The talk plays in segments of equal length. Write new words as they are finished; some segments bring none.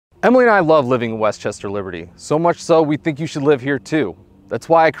Emily and I love living in Westchester Liberty, so much so we think you should live here too. That's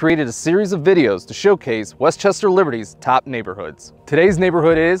why I created a series of videos to showcase Westchester Liberty's top neighborhoods. Today's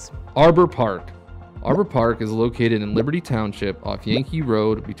neighborhood is Arbor Park. Arbor Park is located in Liberty Township off Yankee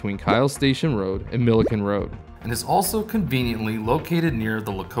Road between Kyle Station Road and Milliken Road, and is also conveniently located near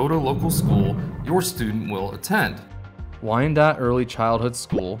the Lakota local school your student will attend. Wyandot Early Childhood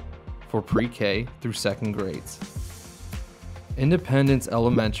School for pre-K through 2nd grades. Independence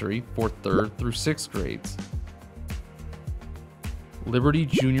Elementary for 3rd through 6th grades. Liberty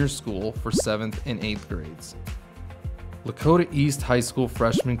Junior School for 7th and 8th grades. Lakota East High School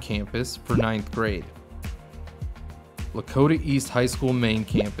Freshman Campus for 9th grade. Lakota East High School Main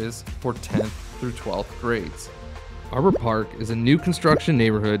Campus for 10th through 12th grades. Arbor Park is a new construction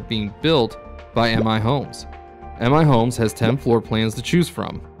neighborhood being built by MI Homes. MI Homes has 10 floor plans to choose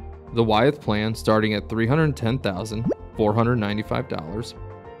from. The Wyeth plan starting at $310,495.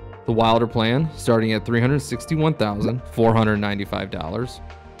 The Wilder plan starting at $361,495.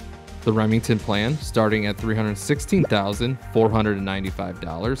 The Remington plan starting at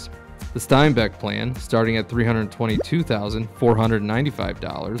 $316,495. The Steinbeck plan starting at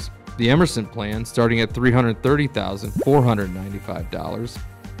 $322,495. The Emerson plan starting at $330,495.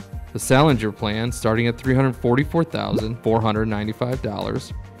 The Salinger plan starting at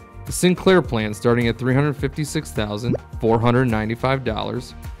 $344,495. The Sinclair plan starting at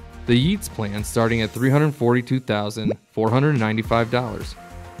 $356,495. The Yeats plan starting at $342,495.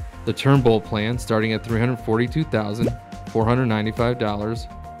 The Turnbull plan starting at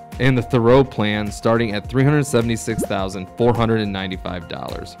 $342,495. And the Thoreau plan starting at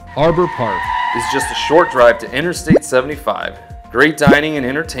 $376,495. Arbor Park is just a short drive to Interstate 75. Great dining and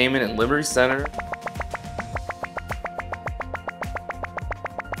entertainment at Liberty Center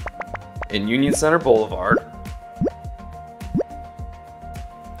and Union Center Boulevard.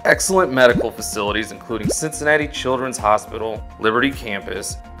 Excellent medical facilities including Cincinnati Children's Hospital, Liberty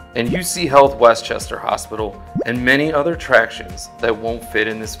Campus, and UC Health Westchester Hospital, and many other attractions that won't fit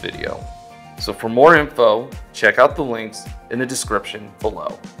in this video. So for more info, check out the links in the description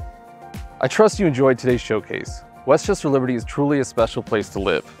below. I trust you enjoyed today's showcase. Westchester Liberty is truly a special place to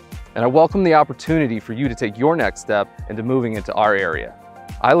live, and I welcome the opportunity for you to take your next step into moving into our area.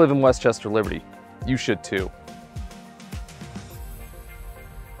 I live in Westchester Liberty. You should too.